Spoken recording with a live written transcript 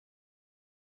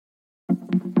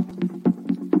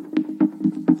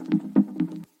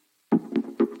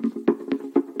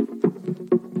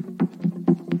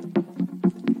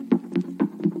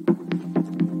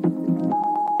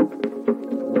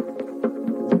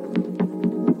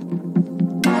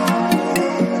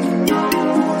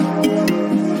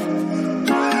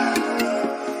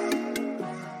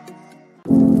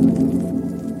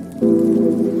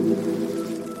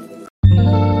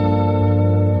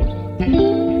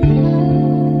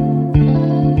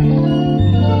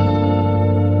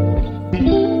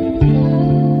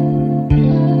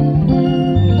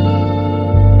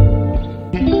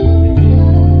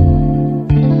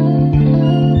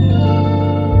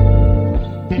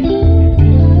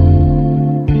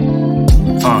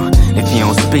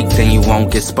speak, then you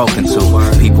won't get spoken to.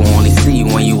 People only see you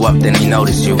when you up, then they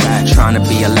notice you. Trying to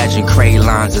be a legend, create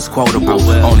lines is quotable.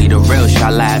 Only the real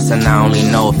shall last, and I only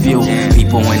know a few.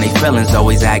 People when they feelings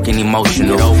always acting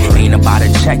emotional. Ain't about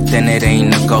a check, then it ain't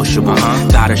negotiable.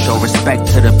 Gotta show respect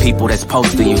to the people that's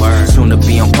posting you. Soon to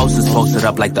be on posters posted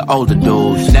up like the older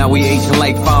dudes. Now we aging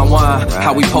like fine wine,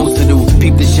 how we supposed to do.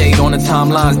 Peep the shade on the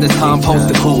timelines, this time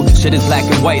posted cool. Shit is black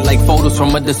and white like photos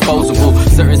from a disposable.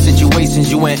 Certain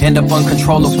situations you ain't end up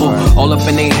uncontrollable. All up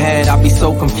in their head, I be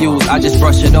so confused. I just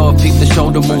brush it off, peep the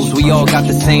shoulder moves. We all got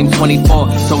the same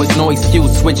 24, so it's no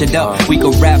excuse. Switch it up, we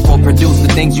could rap or produce. The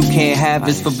things you can't have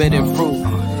is forbidden fruit.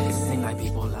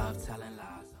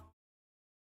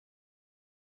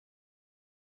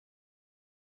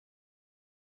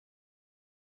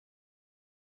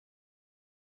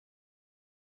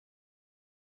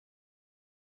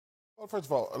 Well, first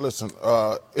of all, listen,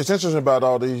 it's interesting about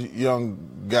all these young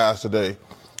guys today.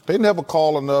 They never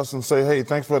call on us and say, hey,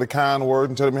 thanks for the kind word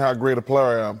and telling me how great a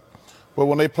player I am. But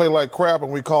when they play like crap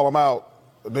and we call them out,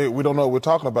 we don't know what we're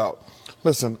talking about.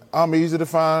 Listen, I'm easy to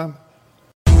find.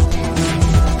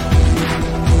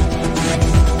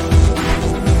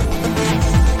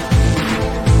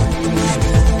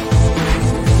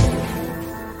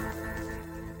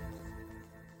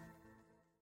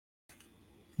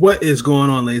 What is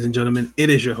going on, ladies and gentlemen? It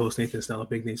is your host, Nathan Snell,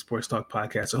 Big Nate Sports Talk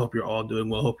Podcast. I hope you're all doing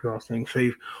well. Hope you're all staying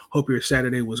safe. Hope your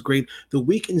Saturday was great. The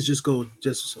weekends just go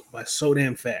by so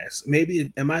damn fast.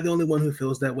 Maybe, am I the only one who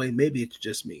feels that way? Maybe it's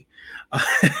just me.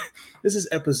 This is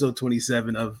episode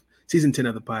 27 of season 10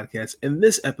 of the podcast. In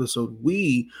this episode,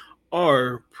 we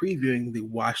are previewing the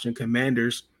Washington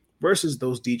Commanders versus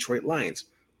those Detroit Lions.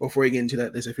 Before we get into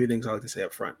that, there's a few things I like to say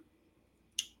up front.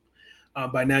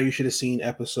 By now, you should have seen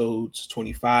episodes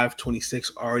 25,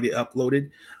 26 already uploaded.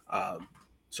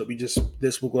 So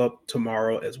this will go up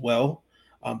tomorrow as well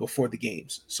before the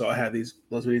games. So I have these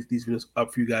videos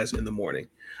up for you guys in the morning.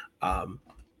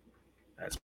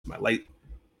 That's my light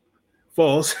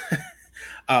falls.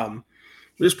 We're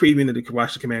just previewing the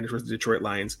Washington Commanders versus the Detroit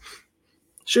Lions.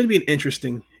 Should be an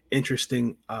interesting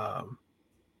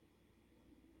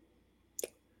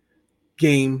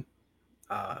game.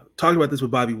 Talked about this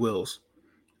with Bobby Wills.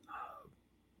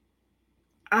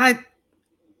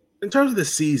 In terms of the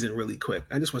season, really quick,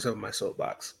 I just want to say my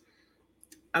soapbox.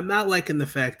 I'm not liking the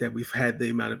fact that we've had the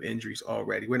amount of injuries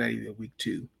already. We're not even in week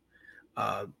 2.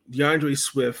 DeAndre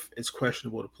Swift is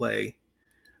questionable to play.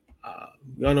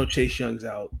 We all know Chase Young's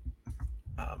out.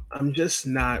 I'm just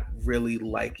not really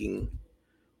liking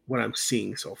what I'm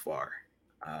seeing so far.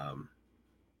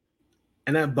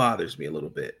 And that bothers me a little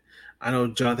bit. I know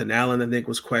Jonathan Allen, I think,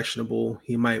 was questionable.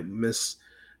 He might miss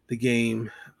the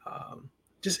game.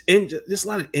 Just a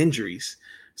lot of injuries.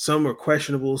 Some are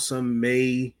questionable. Some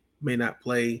may not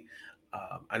play.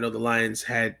 I know the Lions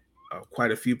had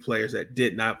quite a few players that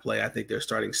did not play. I think their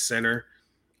starting center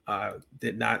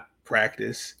did not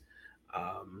practice.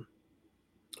 I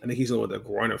think he's with a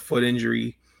groin or foot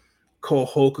injury. Cole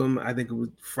Holcomb, I think it was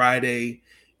Friday.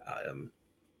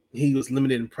 He was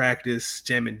limited in practice.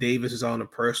 Jamin Davis is on a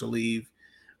personal leave.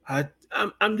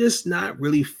 I'm just not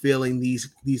really feeling these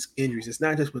injuries. It's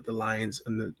not just with the Lions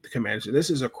and the Commanders. This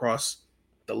is across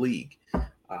the league.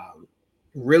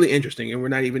 Really interesting. And we're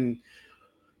not even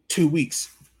 2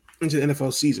 weeks into the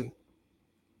NFL season.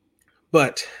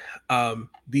 But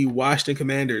the Washington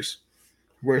Commanders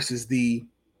versus the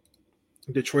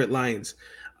Detroit Lions,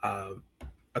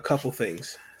 a couple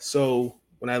things. So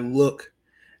when I look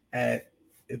at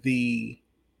the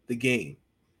game,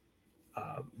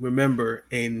 remember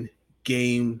in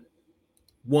game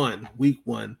 1, week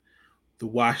 1, the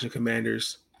Washington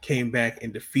Commanders came back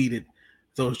and defeated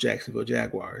those Jacksonville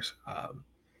Jaguars.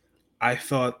 I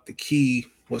thought the key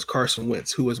was Carson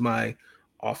Wentz, who was my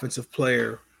offensive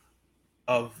player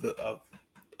of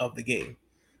the game.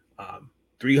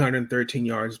 313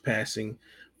 yards passing,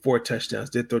 4 touchdowns,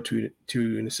 did throw two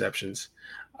interceptions.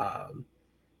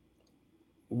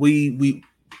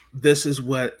 This is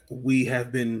what we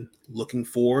have been looking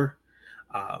for.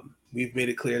 We've made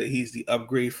it clear that he's the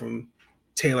upgrade from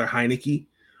Taylor Heineke,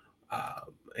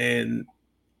 and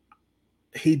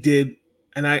he did.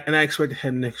 And I expect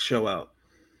him to show out.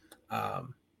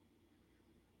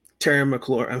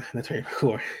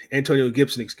 Antonio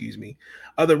Gibson, excuse me.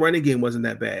 The running game wasn't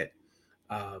that bad.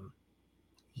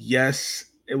 Yes,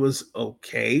 it was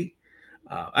okay.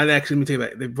 And actually, let me tell you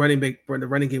about the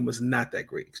running game was not that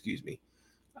great. Excuse me.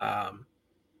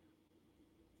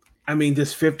 I mean,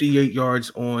 just 58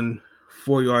 yards on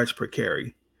 4 yards per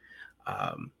carry.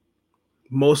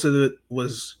 Most of it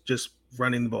was just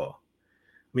running the ball.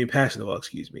 Passing the ball,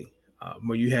 excuse me.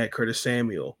 Where you had Curtis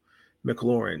Samuel,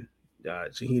 McLaurin,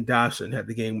 Jaheim Dobson had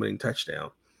the game-winning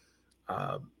touchdown.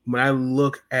 When I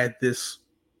look at this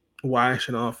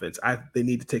Washington offense, they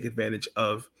need to take advantage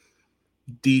of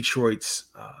Detroit's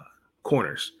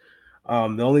corners. The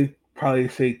only probably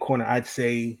say corner I'd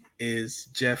say is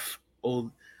Jeff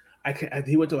Old.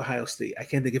 He went to Ohio State. I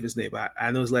can't think of his name, but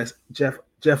I know his last Jeff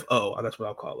O. That's what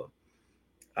I'll call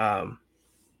him.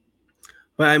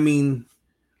 But I mean,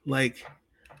 like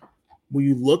when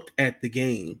you looked at the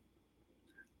game,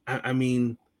 I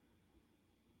mean,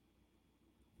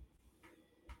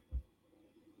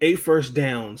 8 first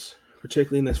downs,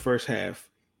 particularly in this first half,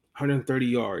 130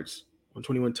 yards on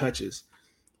 21 touches.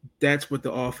 That's what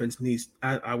the offense needs.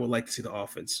 I would like to see the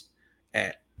offense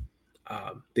at.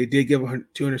 They did give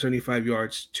 275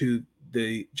 yards to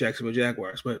the Jacksonville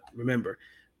Jaguars, but remember,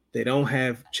 they don't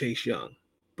have Chase Young.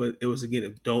 But it was, again, a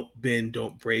don't bend,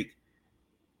 don't break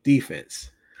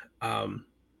defense. I'm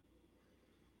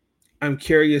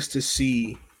curious to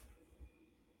see,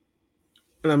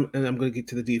 and I'm going to get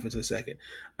to the defense in a second.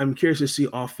 I'm curious to see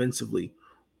offensively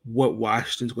what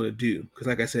Washington's going to do. Because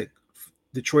like I said,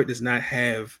 Detroit does not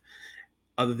have,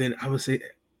 other than I would say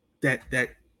that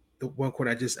the one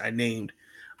corner I named,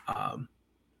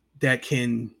 that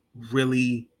can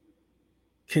really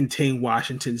contain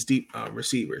Washington's deep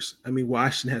receivers. I mean,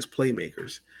 Washington has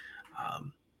playmakers,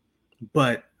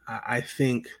 but I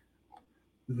think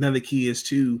another key is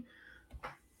to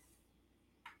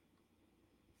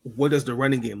what does the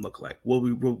running game look like? Will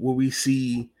we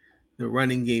see the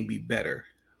running game be better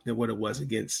than what it was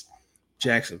against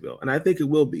Jacksonville? And I think it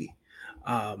will be.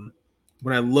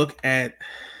 When I'm looking at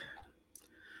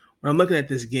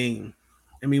this game,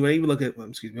 I mean, when I even look at,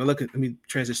 let me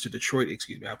transition to Detroit. I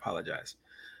apologize.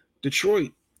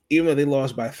 Detroit, even though they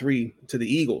lost by 3 to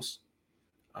the Eagles,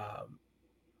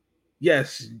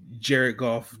 yes, Jared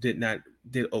Goff did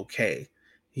okay.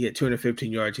 He had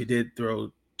 215 yards. He did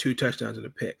throw 2 touchdowns and a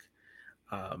pick.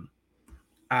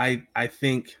 I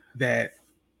think that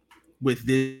with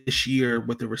this year,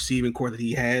 with the receiving core that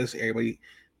he has, everybody,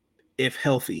 if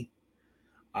healthy,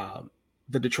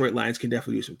 the Detroit Lions can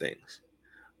definitely do some things.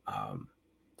 I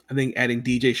think adding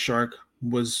DJ Shark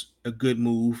was a good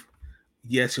move.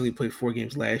 Yes, he only played 4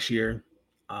 games last year.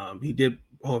 He did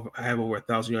have over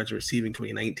 1,000 yards receiving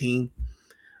 2019.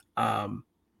 The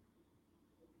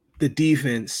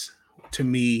defense, to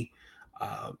me,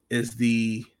 is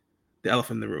the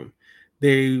elephant in the room.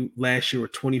 They last year were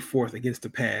 24th against the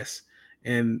pass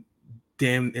and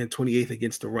 28th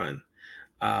against the run.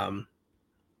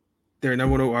 Their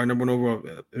number one overall,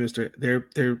 their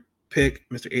pick,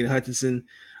 Mr. Aiden Hutchinson,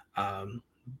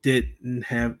 didn't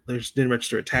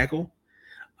register a tackle,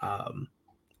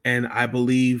 and I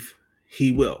believe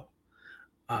he will.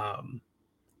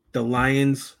 The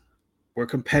Lions were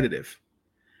competitive,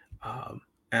 and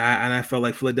I felt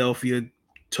like Philadelphia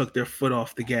took their foot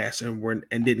off the gas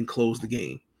and didn't close the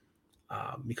game,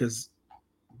 because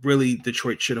really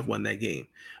Detroit should have won that game.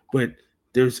 But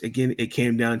it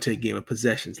came down to a game of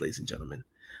possessions, ladies and gentlemen.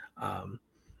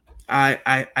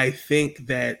 I think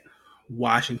that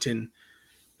Washington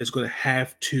is going to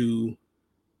have to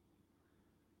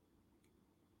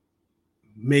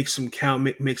make some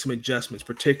adjustments,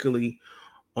 particularly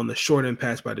on the short end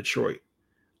pass by Detroit.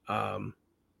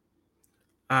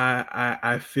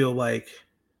 I feel like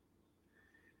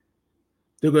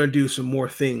they're going to do some more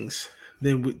things.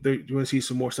 Then they're going to see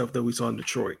some more stuff that we saw in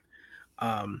Detroit.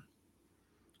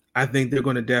 I think they're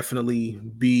going to definitely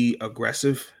be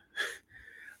aggressive.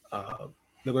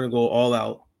 They're going to go all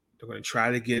out. They're going to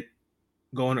try to get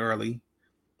going early.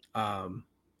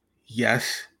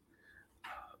 Yes,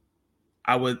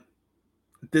 I would.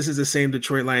 This is the same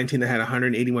Detroit Lion team that had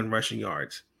 181 rushing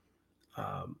yards.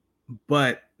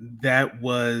 But that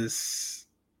was,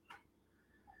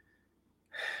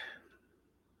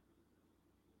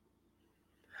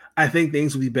 I think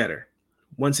things will be better.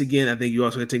 Once again, I think you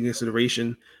also have to take into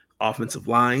consideration offensive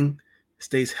line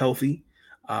stays healthy.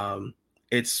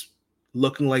 It's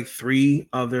looking like 3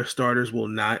 of their starters will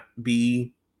not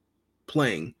be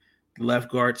playing, the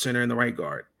left guard, center, and the right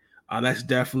guard. That's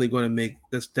definitely going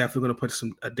to put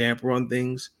a damper on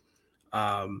things.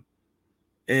 And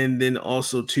then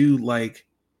also too, like,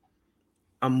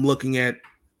 I'm looking at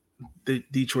the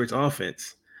Detroit's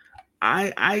offense.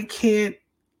 I can't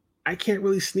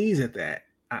really sneeze at that.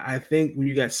 I think when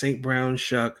you got St. Brown,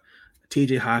 Shuck,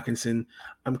 TJ Hawkinson,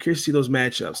 I'm curious to see those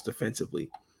matchups defensively.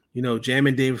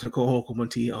 Jamin Davis and Cole Holcomb on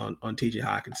TJ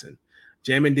Hawkinson.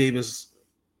 Jamin Davis,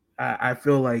 I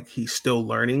feel like he's still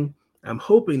learning. I'm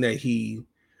hoping that he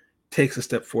takes a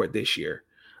step forward this year.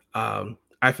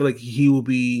 I feel like he'll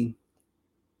be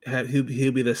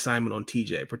the assignment on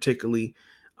TJ, particularly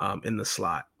in the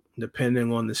slot.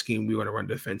 depending on the scheme we want to run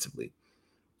defensively.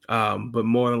 But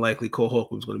more than likely, Cole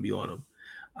Holcomb's going to be on him.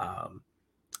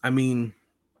 I mean,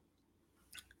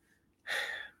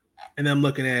 and I'm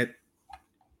looking at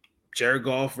Jared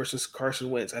Goff versus Carson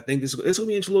Wentz. I think this will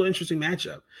be a little interesting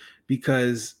matchup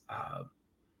because,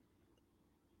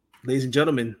 ladies and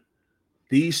gentlemen,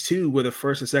 these two were the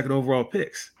first and second overall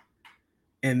picks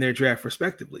in their draft,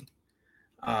 respectively.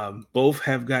 Both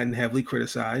have gotten heavily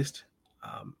criticized.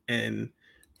 And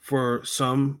for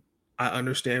some, I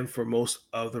understand for most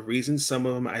of the reasons. Some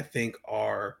of them I think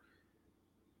are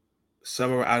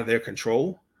out of their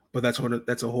control, but that's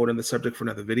a whole other subject for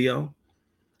another video.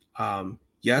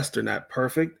 Yes, they're not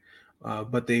perfect,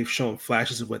 but they've shown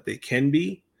flashes of what they can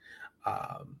be.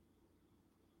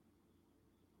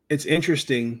 It's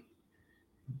interesting.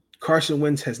 Carson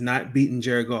Wentz has not beaten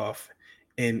Jared Goff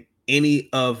in any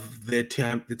of the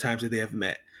times that they have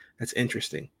met. That's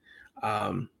interesting.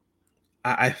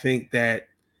 I think that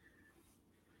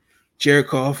Jared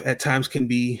Goff at times can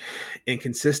be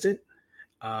inconsistent.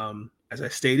 As I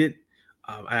stated,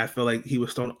 I feel like he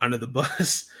was thrown under the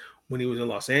bus when he was in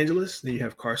Los Angeles. Then you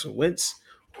have Carson Wentz,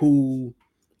 who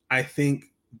I think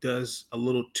does a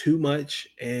little too much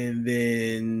and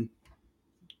then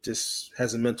just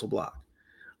has a mental block.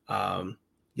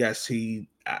 Yes,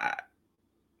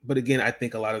 but again, I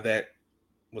think a lot of that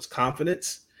was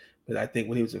confidence. But I think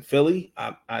when he was in Philly,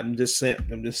 I'm just saying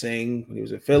when he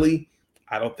was in Philly,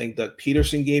 I don't think Doug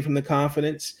Peterson gave him the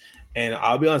confidence. And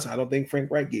I'll be honest, I don't think Frank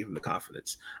Wright gave him the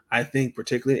confidence. I think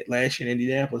particularly last year in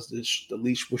Indianapolis, the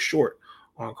leash was short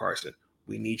on Carson.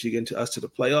 We need you to get to the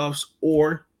playoffs,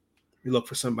 or we look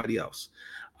for somebody else.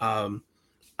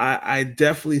 I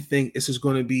definitely think this is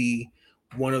going to be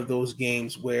one of those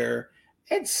games where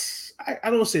I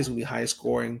don't say it's going to be high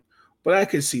scoring, but I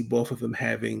could see both of them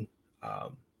having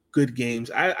good games.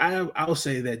 I'll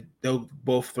say that they'll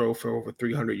both throw for over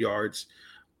 300 yards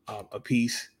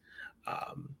apiece,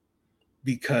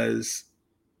 because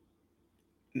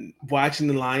watching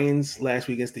the Lions last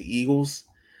week against the Eagles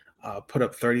put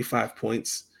up 35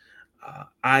 points,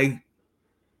 I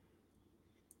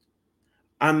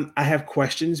have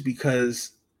questions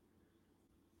because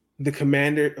the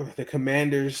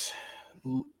Commanders,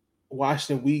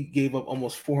 Washington, we gave up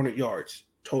almost 400 yards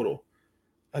total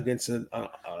against a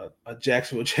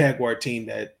Jacksonville Jaguar team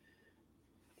that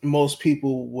most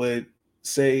people would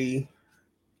say,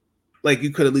 like,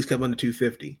 you could at least come under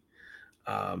 250.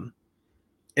 And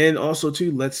also,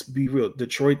 too, let's be real.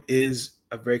 Detroit is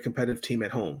a very competitive team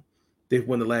at home. They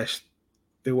won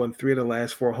 3 of the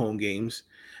last 4 home games.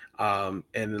 And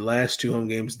the last 2 home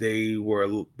games, they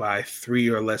were by 3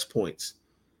 or less points.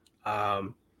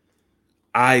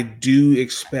 I do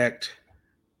expect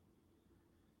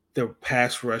the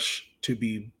pass rush to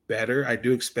be better. I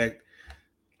do expect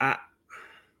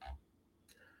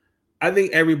I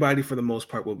think everybody, for the most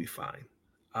part, will be fine.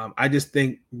 I just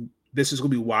think this is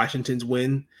going to be Washington's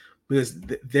win because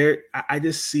I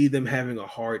just see them having a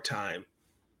hard time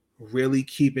really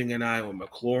keeping an eye on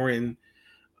McLaurin,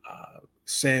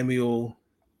 Samuel,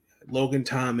 Logan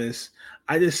Thomas.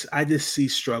 I just see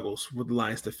struggles with the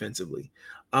Lions defensively.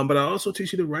 But I also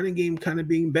see the running game kind of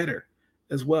being better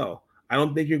as well. I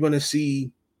don't think you're going to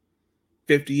see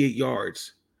 58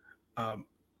 yards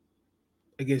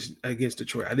against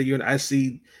Detroit. I think I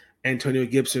see Antonio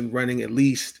Gibson running at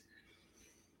least,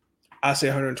 I'll say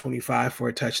 125 for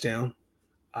a touchdown.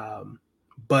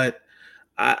 But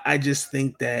I just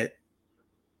think that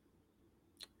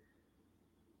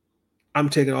I'm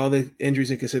taking all the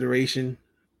injuries in consideration.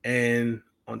 And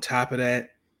on top of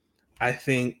that, I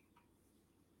think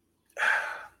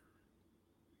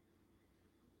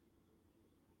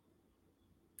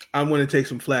I'm going to take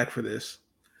some flack for this.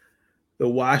 The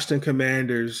Washington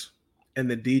Commanders and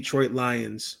the Detroit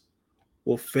Lions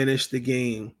will finish the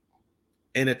game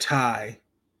in a tie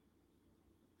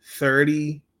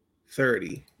 30-30.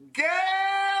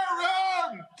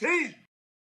 Guaranteed.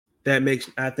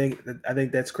 I think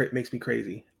that's makes me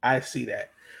crazy. I see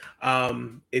that.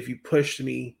 If you pushed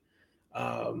me,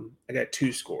 I got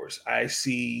 2 scores. I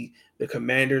see the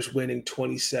Commanders winning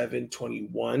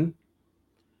 27-21.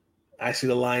 I see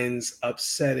the Lions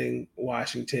upsetting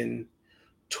Washington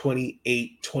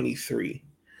 28-23.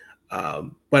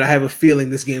 But I have a feeling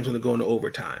this game's going to go into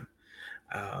overtime.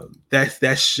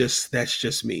 That's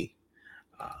just me.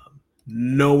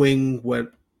 Knowing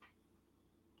what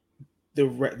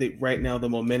right now the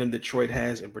momentum Detroit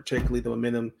has, and particularly the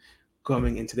momentum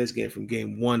coming into this game from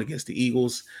game 1 against the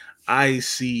Eagles, I can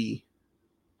see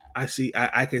a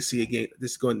game.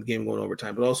 This game going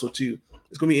overtime, but also too,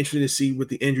 it's going to be interesting to see what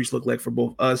the injuries look like for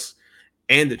both us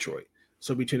and Detroit.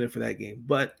 So be tuned in for that game.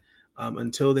 But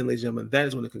Until then, ladies and gentlemen, that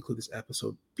is going to conclude this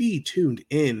episode. Be tuned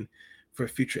in for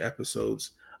future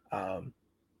episodes.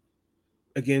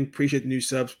 Again, appreciate the new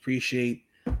subs. Appreciate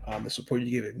the support you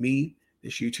give at me,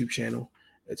 this YouTube channel.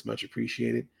 It's much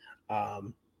appreciated.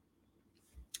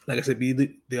 Like I said,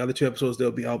 the other 2 episodes,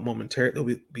 they'll be out momentarily.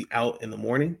 They'll be out in the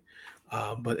morning.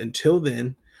 But until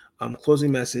then,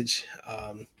 closing message,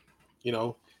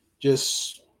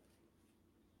 just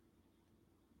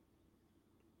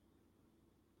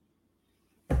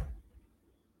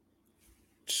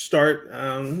start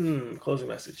closing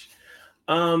message.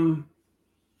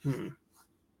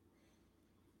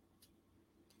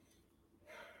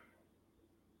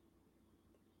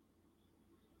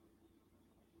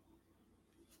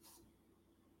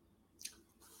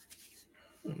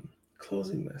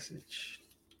 Closing message.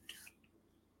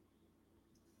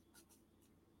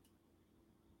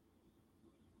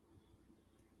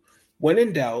 When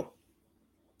in doubt,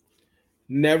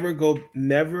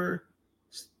 never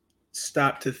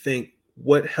stop to think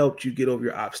what helped you get over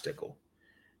your obstacle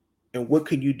and what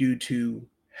could you do to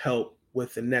help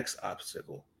with the next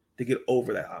obstacle to get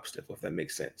over that obstacle, if that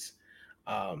makes sense.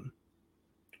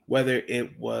 Whether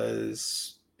it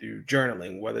was through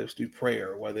journaling, whether it's through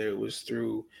prayer, whether it was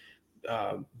through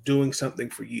doing something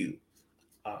for you,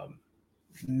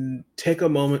 take a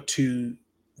moment to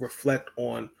reflect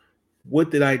on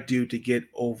what did I do to get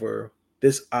over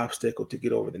this obstacle, to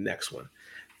get over the next one.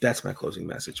 That's my closing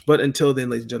message. But until then,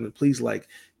 ladies and gentlemen, please like,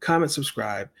 comment,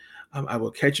 subscribe. I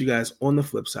will catch you guys on the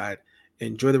flip side.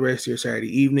 Enjoy the rest of your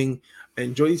Saturday evening.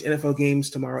 Enjoy these NFL games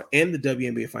tomorrow and the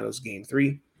WNBA Finals Game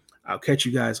 3. I'll catch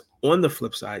you guys on the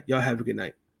flip side. Y'all have a good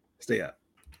night. Stay up.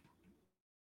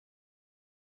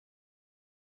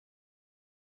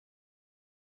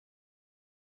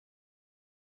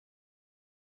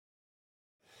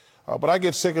 But I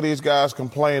get sick of these guys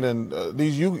complaining.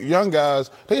 These young guys,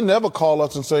 they never call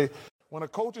us and say, when a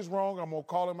coach is wrong, I'm going to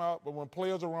call him out. But when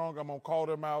players are wrong, I'm going to call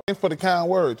them out. Thanks for the kind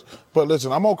words. But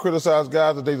listen, I'm going to criticize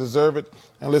guys if they deserve it.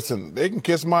 And listen, they can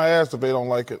kiss my ass if they don't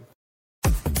like it.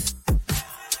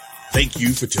 Thank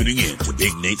you for tuning in to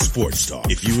Big Nate Sports Talk.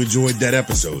 If you enjoyed that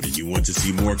episode and you want to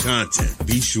see more content,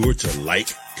 be sure to like,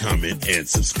 comment, and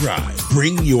subscribe.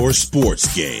 Bring your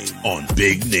sports game on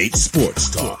Big Nate Sports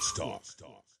Talk.